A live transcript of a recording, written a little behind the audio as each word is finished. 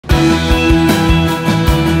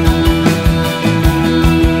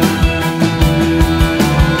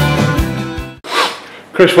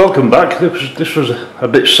Chris, welcome back. This was a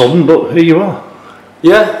bit sudden, but here you are.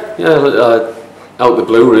 Yeah, out the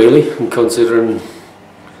blue really, and considering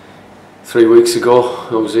 3 weeks ago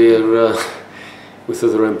I was here with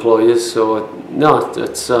other employers, so no,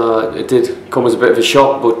 it did come as a bit of a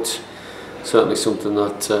shock, but certainly something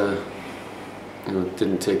that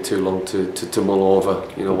didn't take too long to mull over,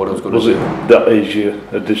 what I was going to do. Was it that easy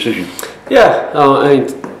a decision? Yeah, I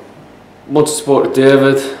wanted to support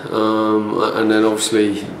David, and then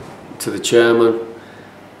obviously to the chairman,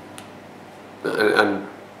 and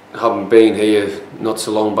having been here not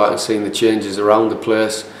so long back and seeing the changes around the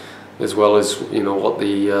place, as well as what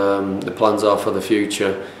the plans are for the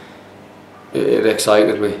future, it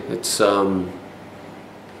excited me. It's the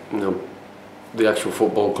actual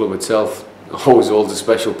football club itself always holds a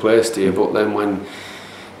special place to you, but then when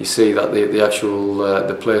you see that the actual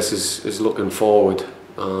the place is looking forward,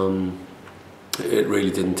 it really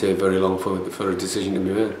didn't take very long for a decision to be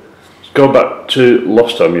made. Let's go back to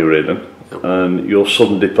last time you were in then, and your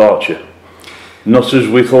sudden departure. Not as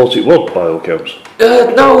we thought it was, by all accounts.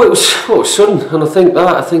 No, it was sudden, and I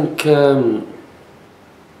think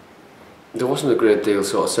there wasn't a great deal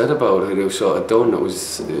sort of said about it. It was sort of done. It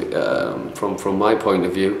was from my point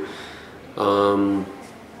of view, and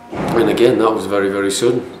again that was very, very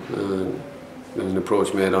sudden. There was an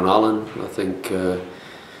approach made on Alan. I think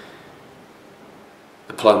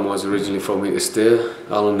the plan was originally for me to stay.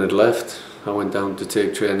 Alan had left. I went down to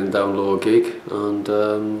take training down Lower Gig, and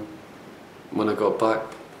when I got back,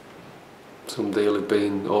 some deal had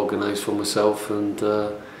been organised for myself, and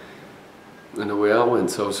away I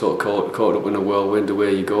went. So I was sort of caught up in a whirlwind.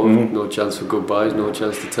 Away you go. No chance for goodbyes, no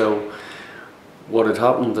chance to tell what had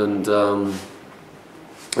happened, and on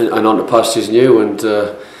to pastures new. And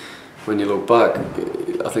when you look back,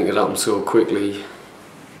 I think it happened so quickly.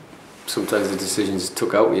 Sometimes the decisions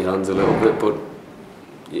took out of your hands a little bit, but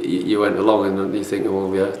you went along and you think,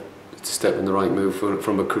 oh yeah, it's a step in the right move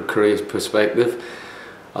from a career perspective.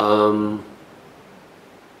 And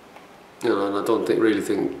I don't really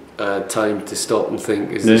think time to stop and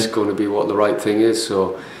think, is this going to be what the right thing is?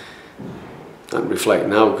 So I reflect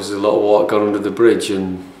now, because there's a lot of water gone under the bridge,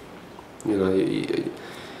 and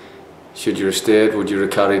should you have stayed, would you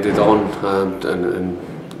have carried it on,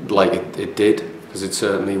 and like it did, because it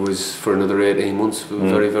certainly was for another 18 months, a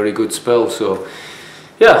very, very good spell. So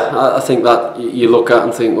yeah, I think that you look at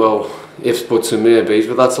and think, well, ifs, buts and maybes,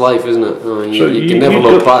 but that's life, isn't it? You can never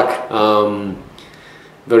look back.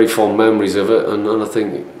 Very fond memories of it, and I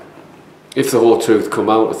think if the whole truth come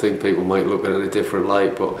out, I think people might look at it in a different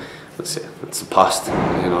light, but that's it, it's the past,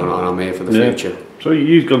 and I'm here for the future. So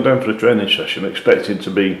you've gone down for a training session expecting to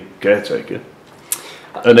be caretaker,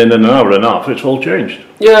 and in an hour and a half it's all changed.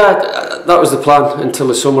 Yeah, that was the plan until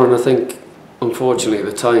the summer, and I think unfortunately at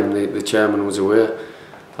the time the chairman was aware.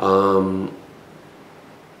 I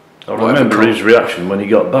remember his reaction when he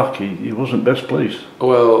got back. He wasn't best pleased.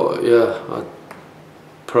 Well, yeah,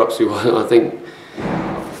 perhaps he wasn't. I think,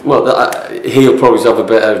 well, he'll probably have a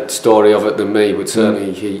better story of it than me, but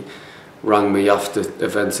certainly he rang me after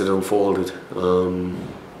events had unfolded, and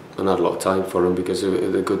I had a lot of time for him because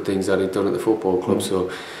of the good things that he'd done at the football club. So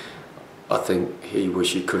I think he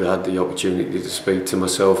wished he could have had the opportunity to speak to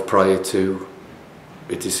myself prior to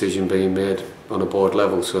a decision being made on a board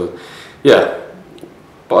level. So yeah,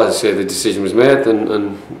 but as I say, the decision was made,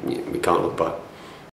 and we can't look back.